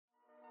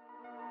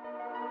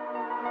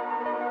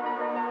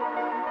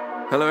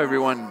Hello,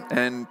 everyone,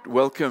 and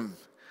welcome.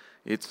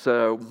 It's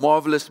a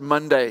marvelous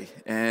Monday,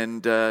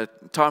 and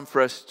time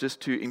for us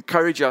just to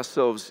encourage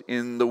ourselves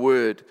in the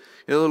Word.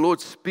 You know, the Lord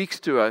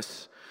speaks to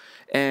us,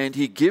 and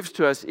He gives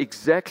to us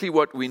exactly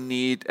what we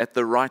need at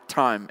the right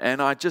time.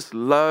 And I just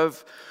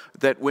love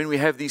that when we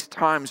have these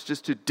times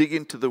just to dig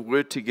into the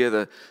Word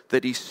together,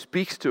 that He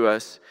speaks to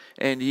us,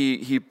 and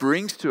He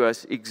brings to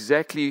us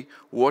exactly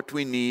what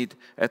we need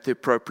at the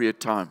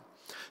appropriate time.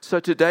 So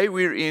today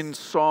we're in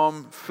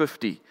Psalm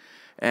 50.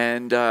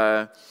 And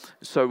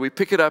so we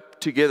pick it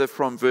up together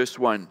from verse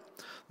 1.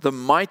 The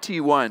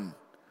mighty one,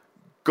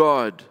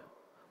 God,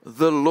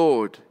 the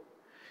Lord,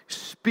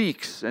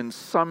 speaks and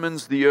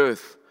summons the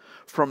earth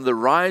from the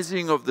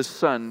rising of the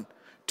sun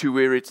to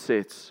where it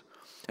sets.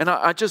 And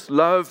I just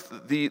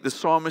love the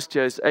psalmist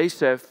here, is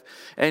Asaph,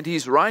 and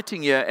he's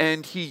writing here,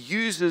 and he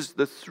uses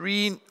the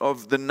three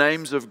of the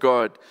names of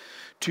God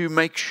to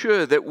make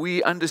sure that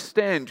we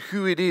understand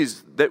who it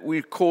is that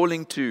we're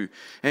calling to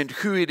and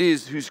who it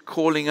is who's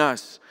calling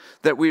us,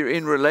 that we're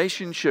in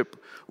relationship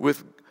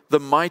with the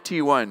mighty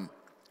one,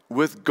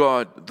 with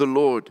God, the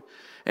Lord.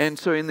 And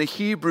so in the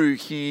Hebrew,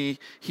 he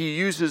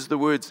uses the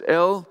words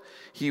El,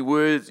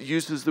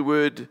 uses the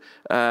word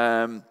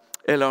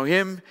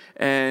Elohim,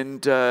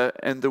 and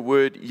the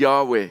word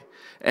Yahweh.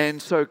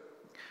 And so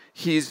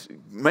He's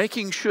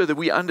making sure that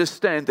we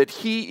understand that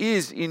He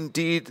is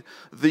indeed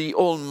the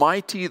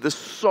Almighty, the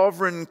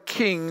sovereign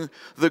King,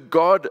 the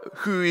God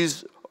who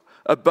is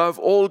above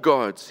all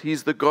gods.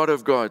 He's the God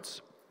of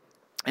gods.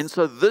 And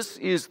so this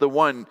is the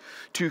one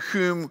to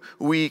whom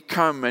we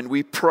come and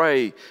we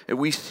pray and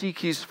we seek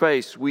His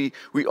face. We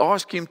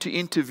ask Him to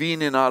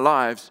intervene in our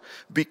lives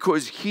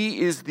because He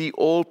is the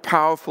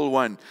all-powerful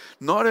one.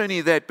 Not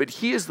only that, but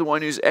He is the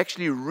one who's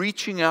actually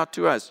reaching out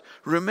to us.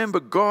 Remember,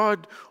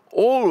 God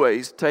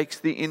always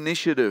takes the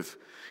initiative.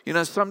 You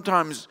know,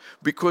 sometimes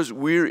because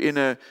we're in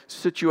a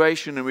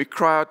situation and we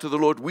cry out to the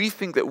Lord, we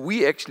think that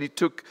we actually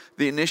took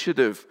the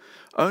initiative,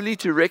 only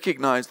to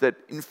recognize that,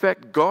 in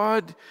fact,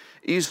 God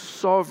is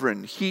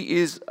sovereign. He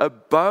is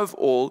above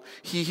all,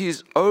 He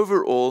is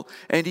over all,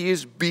 and He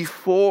is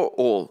before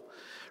all.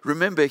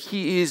 Remember,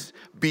 He is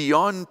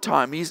beyond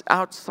time. He's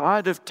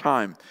outside of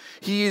time.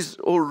 He is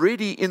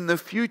already in the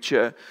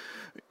future.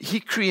 He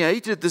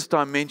created this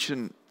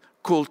dimension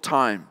called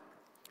time.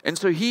 And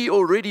so He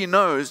already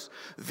knows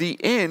the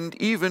end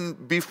even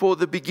before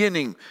the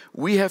beginning.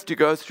 We have to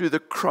go through the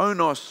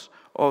chronos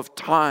of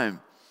time.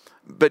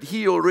 But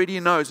He already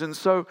knows. And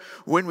so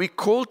when we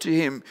call to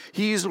Him,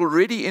 He is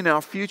already in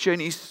our future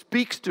and He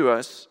speaks to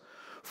us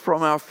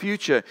from our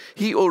future.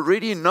 He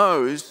already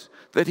knows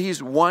that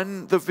He's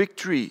won the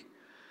victory.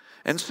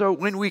 And so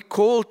when we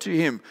call to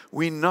Him,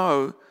 we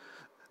know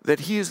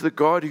that He is the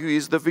God who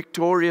is the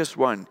victorious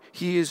one.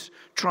 He is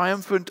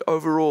triumphant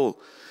over all.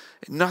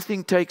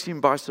 Nothing takes Him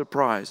by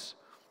surprise.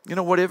 You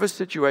know, whatever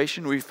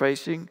situation we're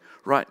facing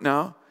right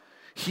now,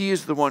 He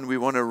is the one we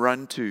want to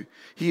run to.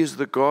 He is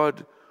the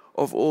God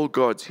of all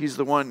gods. He's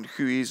the one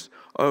who is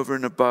over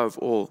and above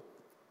all.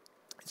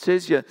 It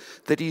says here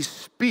that He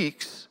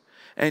speaks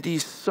and He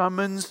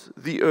summons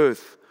the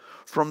earth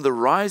from the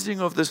rising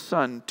of the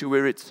sun to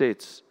where it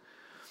sets.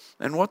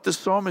 And what the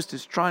psalmist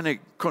is trying to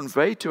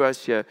convey to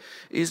us here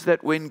is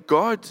that when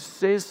God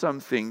says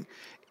something,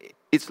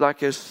 it's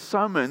like a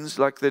summons,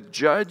 like the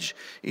judge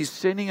is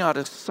sending out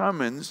a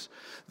summons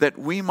that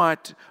we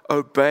might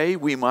obey,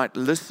 we might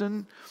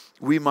listen,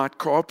 we might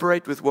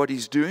cooperate with what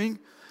He's doing.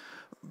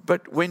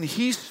 But when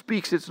He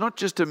speaks, it's not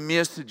just a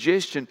mere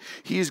suggestion.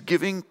 He is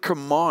giving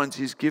commands.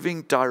 He's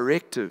giving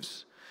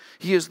directives.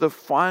 He is the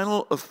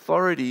final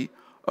authority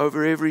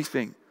over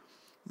everything.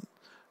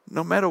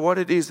 No matter what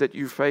it is that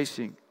you're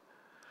facing,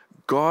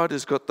 God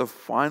has got the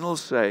final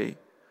say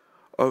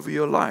over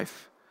your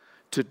life.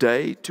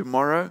 Today,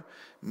 tomorrow,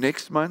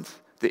 next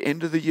month, the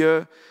end of the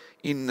year,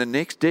 in the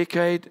next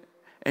decade,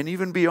 and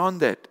even beyond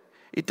that.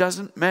 It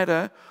doesn't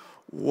matter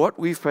what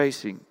we're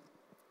facing.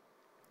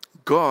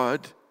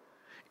 God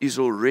is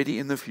already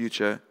in the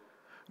future.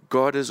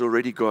 God has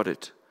already got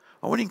it.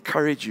 I want to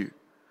encourage you.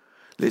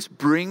 Let's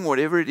bring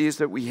whatever it is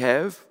that we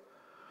have,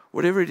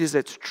 whatever it is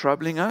that's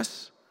troubling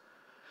us.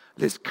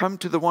 Let's come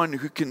to the one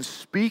who can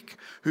speak,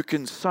 who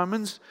can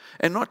summons,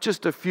 and not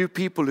just a few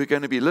people who are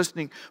going to be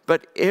listening,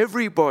 but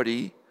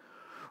everybody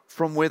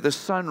from where the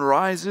sun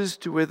rises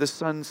to where the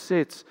sun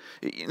sets.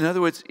 In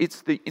other words,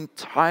 it's the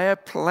entire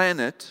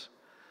planet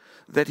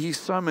that He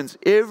summons.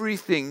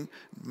 Everything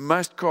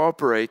must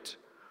cooperate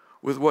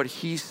with what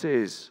He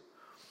says.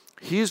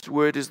 His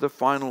word is the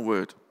final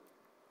word.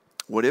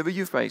 Whatever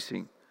you're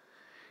facing,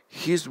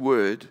 His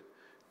word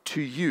to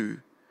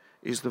you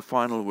is the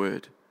final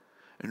word.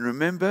 And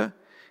remember,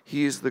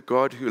 He is the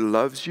God who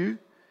loves you.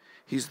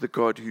 He's the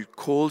God who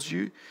calls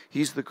you.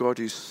 He's the God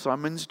who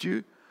summons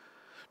you.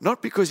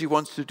 Not because He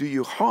wants to do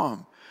you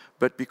harm,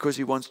 but because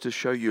He wants to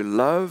show you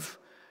love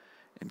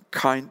and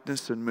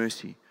kindness and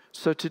mercy.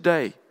 So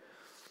today,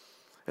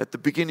 at the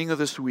beginning of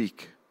this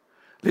week,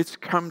 let's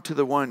come to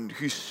the one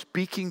who's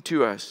speaking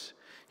to us.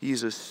 He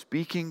is a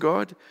speaking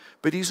God,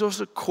 but He's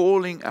also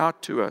calling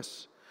out to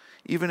us.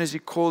 Even as He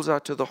calls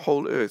out to the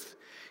whole earth,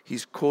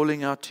 He's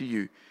calling out to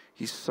you.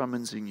 He's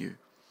summoning you.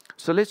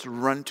 So let's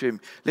run to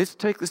Him. Let's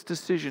take this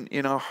decision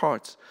in our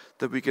hearts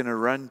that we're going to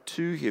run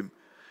to Him.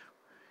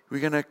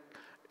 We're going to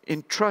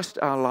entrust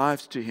our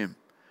lives to Him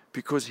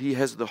because He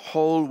has the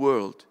whole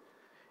world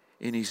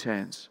in His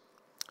hands.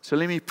 So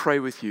let me pray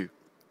with you.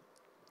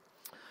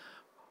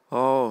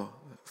 Oh,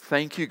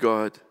 thank you,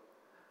 God,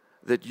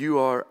 that you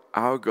are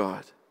our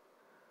God,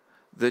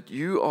 that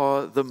you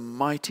are the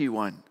mighty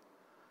one,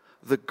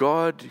 the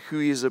God who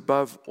is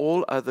above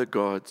all other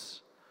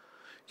gods.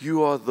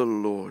 You are the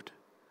Lord.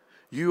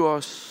 You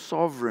are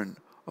sovereign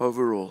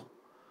over all.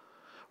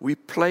 We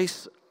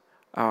place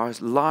our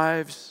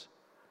lives,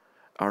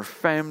 our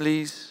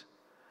families,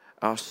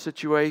 our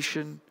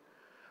situation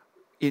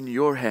in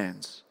your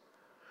hands.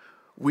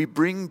 We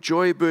bring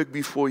Joyburg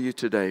before you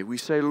today. We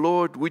say,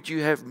 Lord, would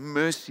you have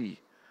mercy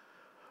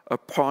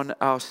upon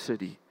our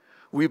city?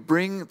 We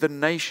bring the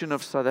nation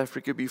of South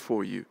Africa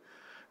before you.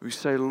 We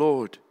say,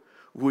 Lord,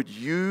 would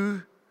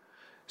you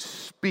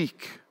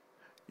speak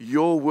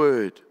your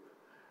word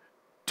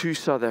to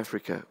South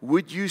Africa?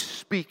 Would you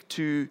speak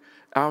to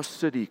our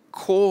city?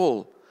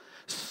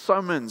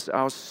 Summons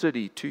our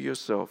city to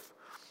yourself.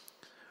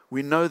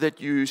 We know that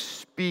you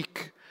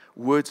speak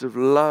words of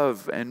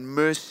love and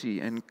mercy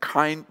and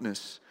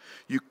kindness.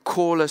 You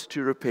call us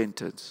to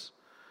repentance.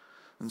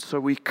 And so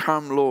we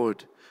come,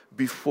 Lord,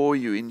 before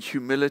you in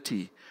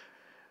humility.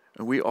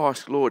 And we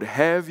ask, Lord,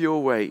 have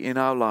your way in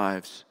our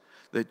lives,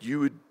 that you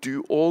would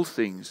do all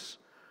things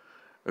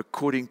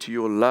according to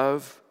your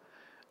love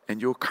and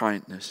your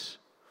kindness.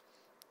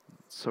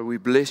 So we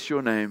bless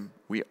your name,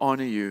 we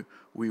honor you,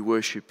 we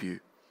worship you.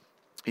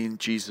 In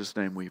Jesus'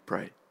 name we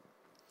pray.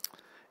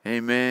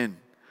 Amen.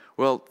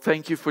 Well,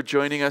 thank you for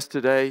joining us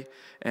today,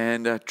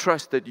 and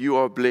trust that you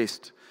are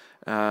blessed,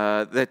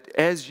 that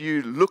as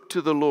you look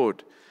to the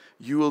Lord,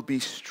 you will be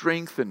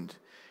strengthened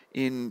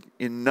in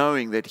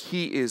knowing that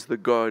He is the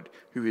God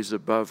who is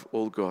above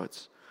all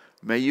gods.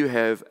 May you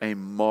have a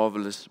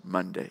marvelous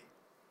Monday.